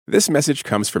This message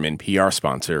comes from NPR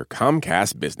sponsor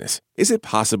Comcast Business. Is it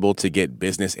possible to get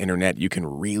business internet you can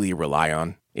really rely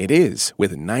on? It is,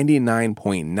 with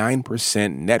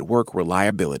 99.9% network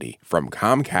reliability from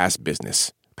Comcast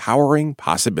Business, powering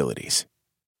possibilities.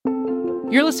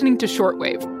 You're listening to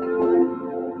Shortwave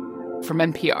from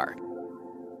NPR.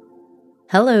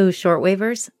 Hello,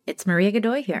 Shortwavers. It's Maria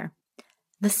Godoy here.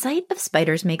 The sight of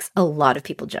spiders makes a lot of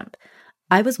people jump.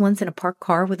 I was once in a parked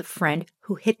car with a friend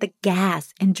who hit the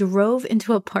gas and drove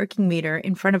into a parking meter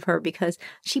in front of her because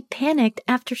she panicked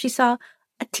after she saw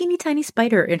a teeny tiny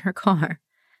spider in her car.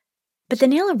 But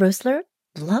Daniela Rosler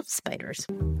loves spiders.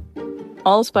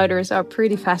 All spiders are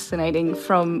pretty fascinating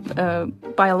from a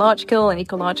biological and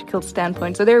ecological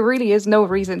standpoint, so there really is no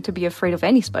reason to be afraid of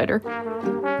any spider.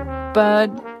 But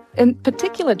in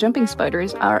particular, jumping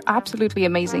spiders are absolutely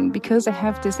amazing because they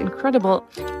have this incredible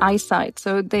eyesight.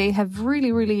 So they have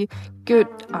really, really good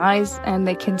eyes and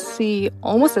they can see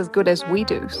almost as good as we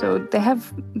do. So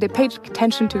they pay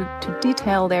attention to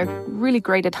detail. They're really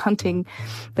great at hunting.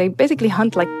 They basically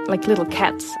hunt like little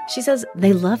cats. She says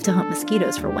they love to hunt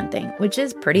mosquitoes for one thing, which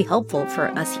is pretty helpful for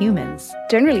us humans.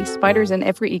 Generally, spiders in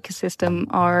every ecosystem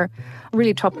are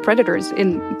really top predators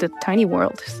in the tiny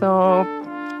world. So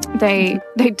They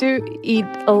do eat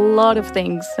a lot of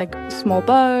things like small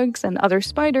bugs and other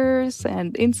spiders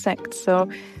and insects. So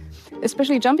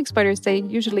especially jumping spiders,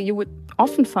 you would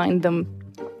often find them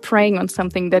preying on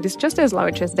something that is just as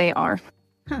large as they are.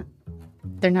 Huh.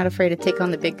 They're not afraid to take on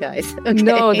the big guys. Okay.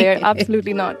 No, they're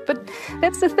absolutely not. But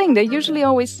that's the thing. They're usually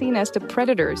always seen as the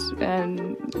predators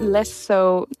and less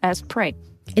so as prey.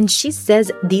 And she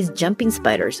says these jumping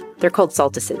spiders, they're called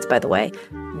salticids, by the way,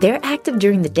 they're active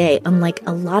during the day, unlike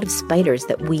a lot of spiders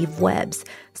that weave webs.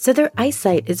 So their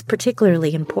eyesight is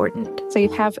particularly important. So you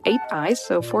have 8 eyes,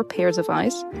 so 4 pairs of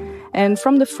eyes. And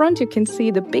from the front, you can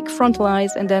see the big frontal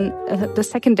eyes and then the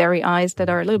secondary eyes that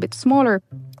are a little bit smaller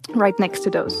right next to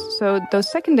those. So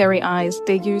those secondary eyes,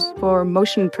 they use for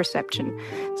motion perception.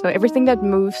 So everything that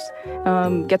moves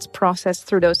gets processed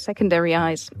through those secondary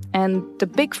eyes. And the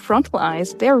big frontal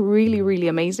eyes, they're really, really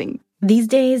amazing. These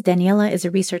days, Daniela is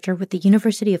a researcher with the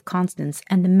University of Constance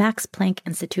and the Max Planck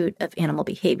Institute of Animal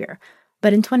Behavior.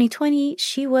 But in 2020,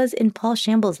 she was in Paul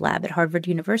Shamble's lab at Harvard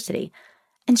University.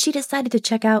 And she decided to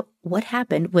check out what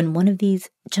happened when one of these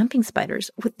jumping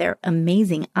spiders with their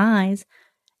amazing eyes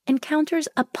encounters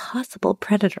a possible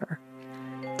predator.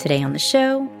 Today on the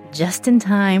show, just in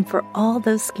time for all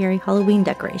those scary Halloween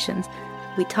decorations,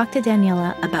 we talk to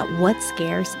Daniela about what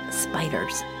scares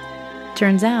spiders.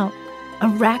 Turns out,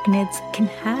 arachnids can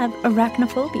have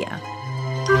arachnophobia.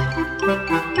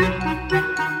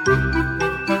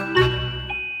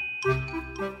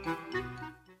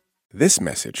 This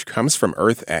message comes from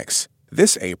EarthX.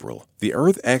 This April, the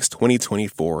EarthX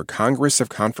 2024 Congress of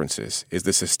Conferences is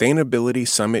the sustainability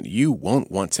summit you won't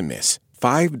want to miss.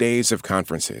 5 days of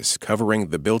conferences covering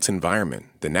the built environment,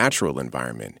 the natural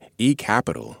environment,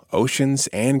 e-capital, oceans,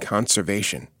 and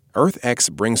conservation. EarthX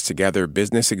brings together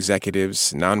business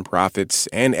executives, nonprofits,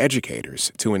 and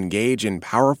educators to engage in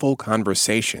powerful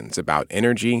conversations about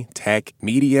energy, tech,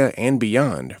 media, and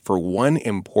beyond for one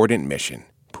important mission: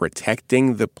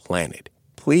 protecting the planet.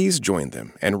 Please join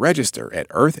them and register at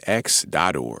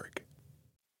earthx.org.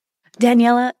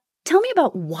 Daniela, tell me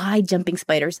about why jumping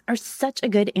spiders are such a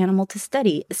good animal to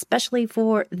study, especially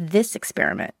for this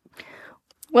experiment.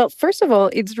 Well, first of all,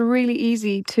 it's really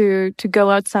easy to go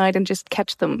outside and just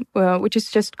catch them, which is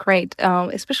just great,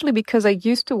 especially because I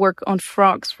used to work on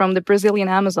frogs from the Brazilian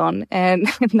Amazon, and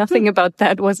nothing about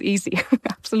that was easy.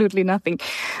 Absolutely nothing.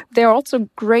 They're also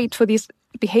great for these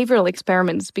behavioral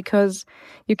experiments because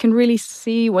you can really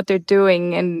see what they're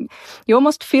doing and you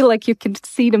almost feel like you can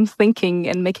see them thinking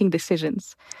and making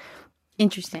decisions.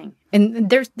 Interesting. And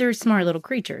they're smart little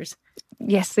creatures.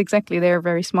 Yes, exactly. They're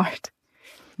very smart.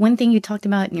 One thing you talked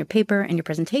about in your paper and your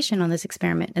presentation on this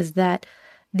experiment is that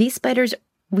these spiders,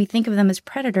 we think of them as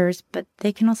predators, but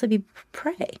they can also be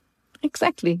prey.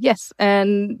 Exactly, yes.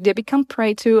 And they become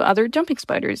prey to other jumping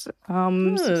spiders.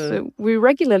 So we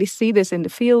regularly see this in the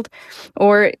field.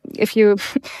 Or if you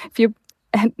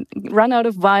run out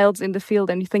of vials in the field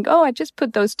and you think, oh, I just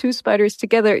put those 2 spiders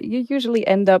together, you usually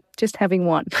end up just having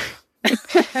one.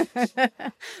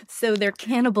 So they're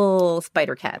cannibal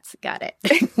spider cats. Got it.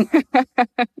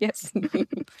 Yes.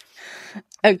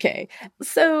 Okay.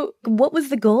 So what was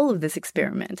the goal of this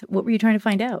experiment? What were you trying to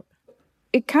find out?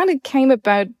 It kind of came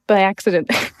about by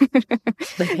accident.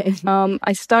 Okay.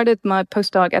 I started my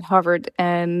postdoc at Harvard,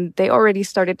 and they already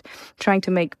started trying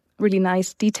to make really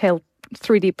nice, detailed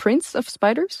 3D prints of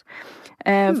spiders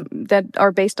that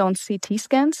are based on CT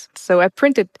scans. So I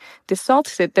printed the salt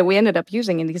sit that we ended up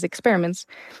using in these experiments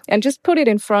and just put it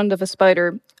in front of a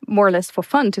spider more or less for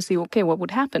fun to see, okay, what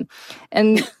would happen.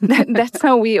 And that's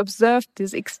how we observed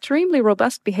this extremely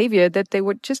robust behavior, that they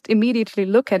would just immediately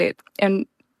look at it and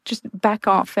just back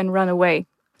off and run away.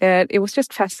 It was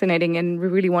just fascinating, and we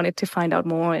really wanted to find out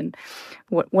more. And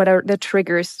what are the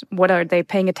triggers? What are they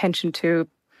paying attention to?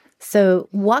 So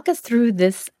walk us through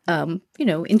this,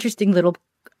 interesting little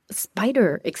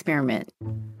spider experiment.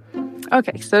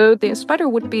 Okay, so the spider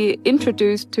would be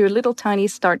introduced to a little tiny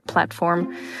start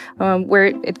platform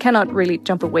where it cannot really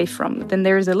jump away from. Then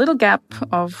there's a little gap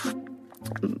of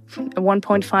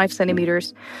 1.5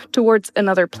 centimeters towards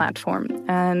another platform.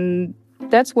 And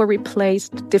that's where we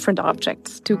placed different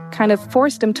objects to kind of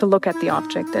force them to look at the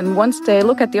object. And once they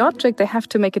look at the object, they have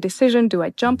to make a decision, do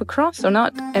I jump across or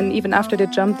not? And even after the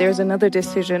jump, there's another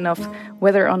decision of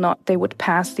whether or not they would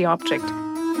pass the object.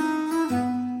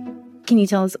 Can you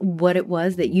tell us what it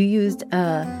was that you used?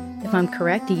 If I'm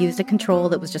correct, you used a control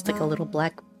that was just like a little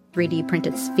black 3D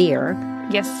printed sphere.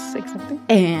 Yes, exactly.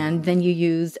 And then you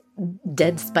used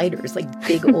dead spiders, like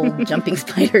big old jumping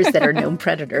spiders that are known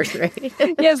predators, right?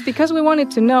 Yes, because we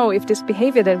wanted to know if this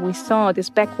behavior that we saw, this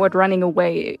backward running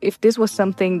away, if this was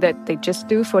something that they just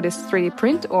do for this 3D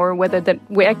print, or whether that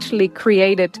we actually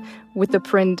created with the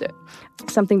print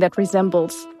something that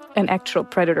resembles an actual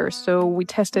predator. So we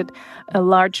tested a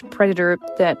large predator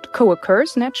that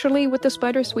co-occurs naturally with the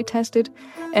spiders we tested.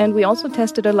 And we also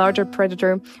tested a larger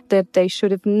predator that they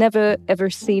should have never, ever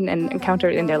seen and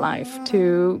encountered in their life,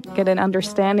 to get an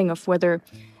understanding of whether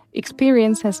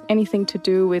experience has anything to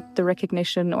do with the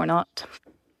recognition or not.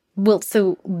 Well,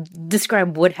 so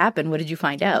describe what happened. What did you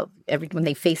find out? When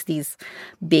they face these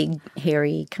big,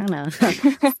 hairy, kind of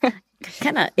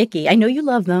icky. I know you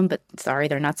love them, but sorry,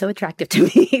 they're not so attractive to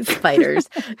me. Spiders,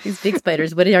 these big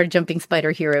spiders. What did our jumping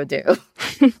spider hero do?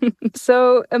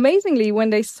 So amazingly,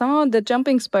 when they saw the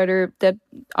jumping spider that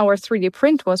our 3D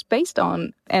print was based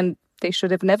on, and they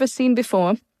should have never seen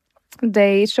before,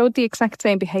 they showed the exact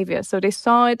same behavior. So they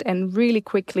saw it, and really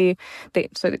quickly,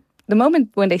 the moment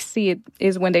when they see it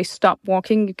is when they stop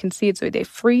walking. You can see it, so they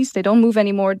freeze, they don't move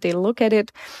anymore, they look at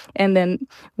it, and then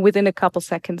within a couple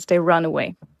seconds, they run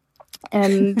away.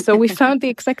 And so we found the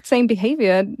exact same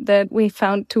behavior that we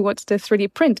found towards the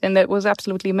 3D print, and that was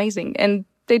absolutely amazing. And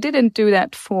they didn't do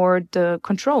that for the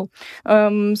control.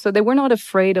 So they were not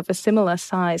afraid of a similar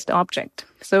sized object.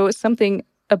 So something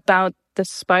about the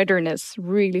spiderness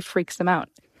really freaks them out.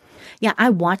 Yeah, I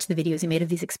watched the videos you made of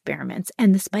these experiments,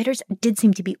 and the spiders did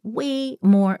seem to be way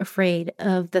more afraid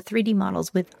of the 3D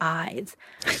models with eyes.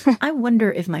 I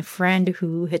wonder if my friend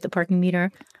who hit the parking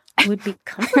meter would be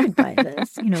comforted by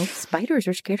this. Spiders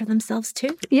are scared of themselves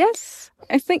too. Yes,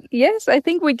 I think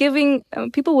we're giving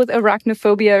people with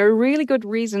arachnophobia a really good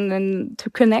reason to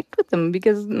connect with them,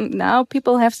 because now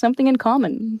people have something in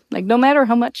common. Like, no matter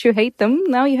how much you hate them,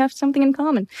 now you have something in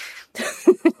common.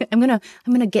 I'm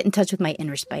gonna get in touch with my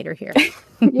inner spider here.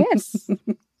 Yes.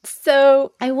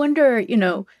 So I wonder,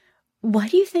 why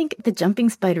do you think the jumping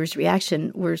spider's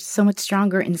reaction were so much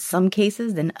stronger in some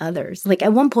cases than others? Like,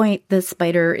 at one point, the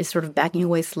spider is sort of backing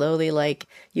away slowly, like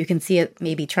you can see it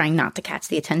maybe trying not to catch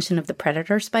the attention of the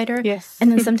predator spider. Yes.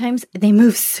 And then sometimes they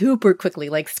move super quickly,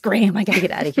 like, scram, I gotta get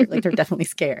out of here. Like, they're definitely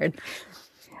scared.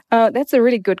 That's a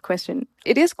really good question.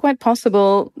 It is quite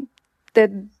possible that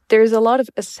there's a lot of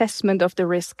assessment of the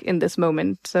risk in this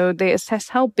moment. So they assess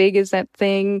how big is that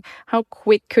thing, how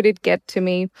quick could it get to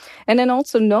me, and then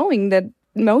also knowing that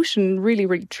motion really,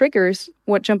 really triggers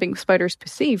what jumping spiders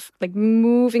perceive, like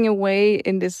moving away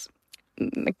in this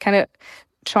kind of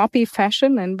choppy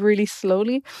fashion and really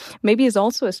slowly, maybe is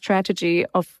also a strategy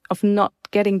of not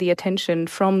getting the attention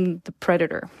from the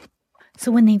predator.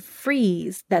 So when they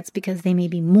freeze, that's because they may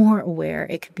be more aware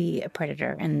it could be a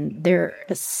predator, and they're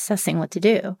assessing what to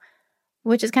do,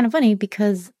 which is kind of funny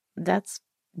because that's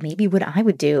maybe what I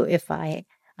would do if I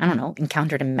don't know,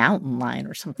 encountered a mountain lion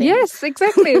or something. Yes,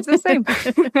 exactly. It's the same.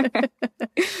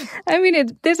 I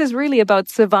mean, this is really about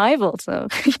survival, so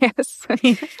yes.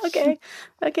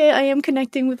 Okay, I am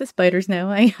connecting with the spiders now,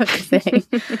 I have to say.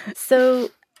 So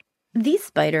these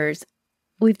spiders,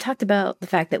 we've talked about the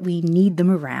fact that we need them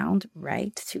around,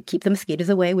 right, to keep the mosquitoes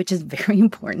away, which is very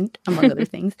important, among other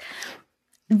things.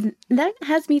 That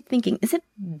has me thinking, is it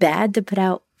bad to put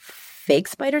out fake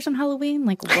spiders on Halloween?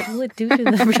 Like, what will it do to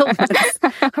the real ones?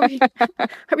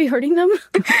 Are we hurting them?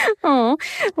 Oh,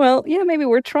 well, yeah, maybe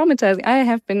we're traumatizing. I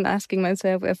have been asking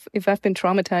myself if I've been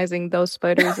traumatizing those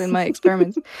spiders in my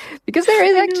experiments. Because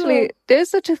there's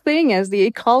such a thing as the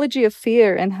ecology of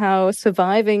fear and how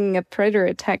surviving a predator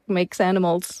attack makes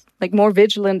animals like more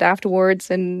vigilant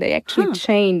afterwards, and they actually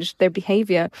change their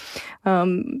behavior,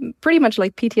 pretty much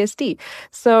like PTSD.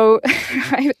 So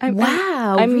I'm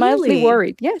mildly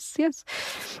worried. Yes.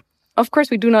 Of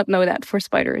course, we do not know that for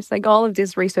spiders. Like, all of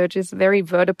this research is very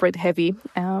vertebrate heavy.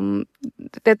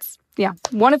 That's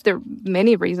one of the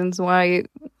many reasons why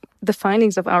the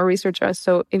findings of our research are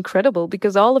so incredible,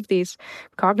 because all of these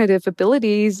cognitive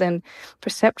abilities and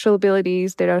perceptual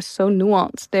abilities that are so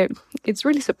nuanced, it's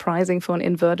really surprising for an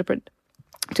invertebrate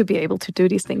to be able to do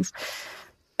these things.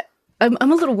 I'm a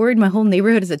little worried my whole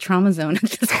neighborhood is a trauma zone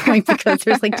at this point, because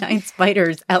there's like giant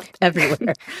spiders out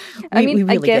everywhere. We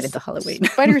really get into Halloween.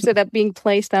 Spiders that are being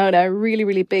placed out are really,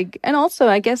 really big. And also,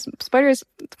 I guess spiders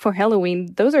for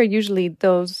Halloween, those are usually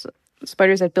those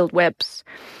spiders that build webs.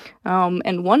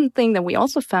 And one thing that we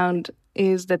also found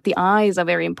is that the eyes are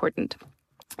very important.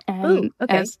 And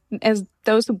as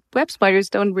those web spiders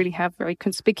don't really have very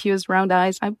conspicuous round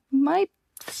eyes, I might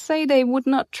say they would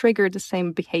not trigger the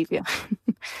same behavior.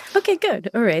 Okay, good.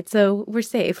 All right. So we're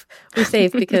safe. We're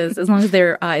safe because as long as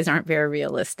their eyes aren't very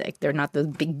realistic, they're not those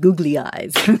big googly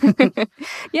eyes.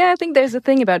 Yeah, I think there's a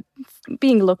thing about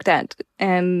being looked at,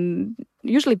 and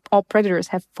usually all predators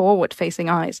have forward-facing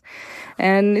eyes.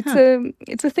 And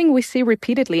it's a thing we see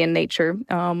repeatedly in nature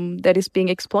that is being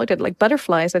exploited, like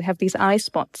butterflies that have these eye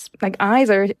spots. Like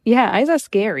eyes are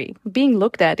scary. Being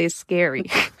looked at is scary.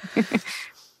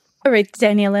 All right,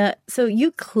 Daniela, so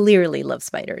you clearly love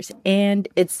spiders, and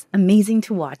it's amazing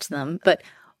to watch them, but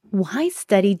why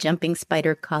study jumping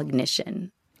spider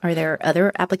cognition? Are there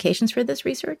other applications for this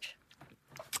research?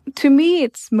 To me,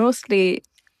 it's mostly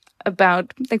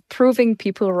about like proving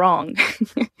people wrong.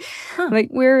 Like,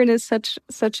 we're in such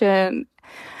an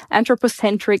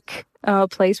anthropocentric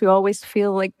place. We always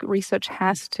feel like research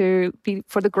has to be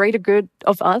for the greater good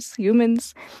of us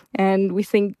humans, and we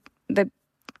think that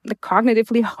the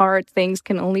cognitively hard things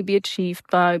can only be achieved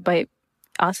by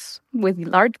us with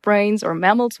large brains, or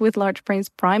mammals with large brains,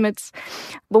 primates.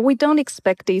 But we don't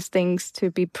expect these things to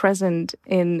be present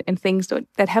in things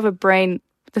that have a brain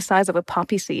the size of a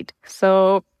poppy seed.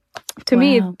 So to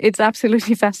me, it's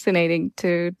absolutely fascinating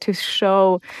to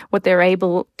show what they're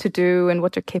able to do and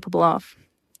what they're capable of.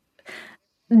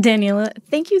 Daniela,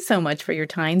 thank you so much for your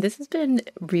time. This has been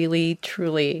really,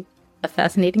 truly a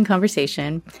fascinating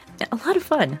conversation. A lot of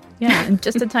fun. Yeah, and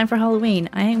just in time for Halloween,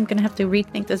 I am going to have to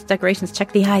rethink those decorations,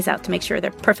 check the eyes out to make sure they're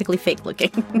perfectly fake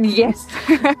looking. Yes.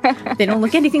 They don't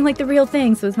look anything like the real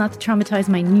thing, so as not to traumatize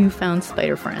my newfound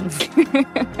spider friends.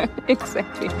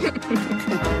 Exactly.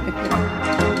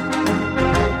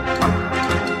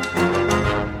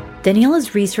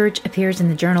 Daniela's research appears in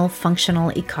the journal Functional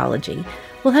Ecology.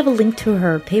 We'll have a link to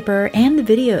her paper and the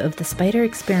video of the spider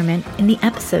experiment in the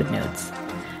episode notes.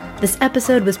 This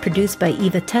episode was produced by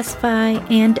Eva Tesfaye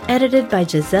and edited by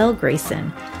Giselle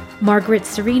Grayson. Margaret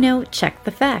Serino checked the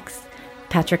facts.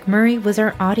 Patrick Murray was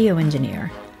our audio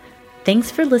engineer. Thanks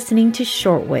for listening to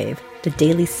Shortwave, the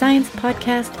daily science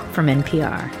podcast from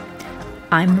NPR.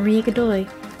 I'm Maria Godoy.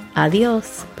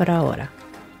 Adios por ahora.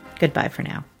 Goodbye for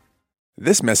now.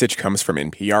 This message comes from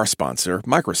NPR sponsor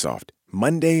Microsoft.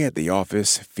 Monday at the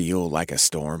office feel like a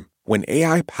storm? When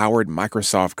AI-powered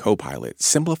Microsoft Copilot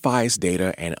simplifies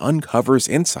data and uncovers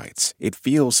insights, it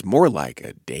feels more like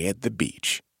a day at the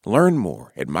beach. Learn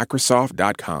more at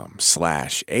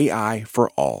Microsoft.com/AI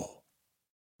for all.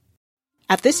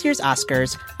 At this year's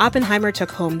Oscars, Oppenheimer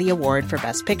took home the award for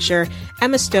Best Picture,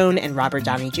 Emma Stone and Robert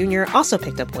Downey Jr. also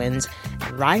picked up wins,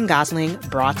 and Ryan Gosling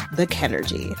brought the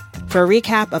Kenergy. For a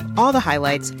recap of all the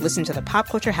highlights, listen to the Pop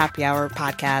Culture Happy Hour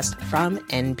podcast from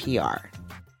NPR.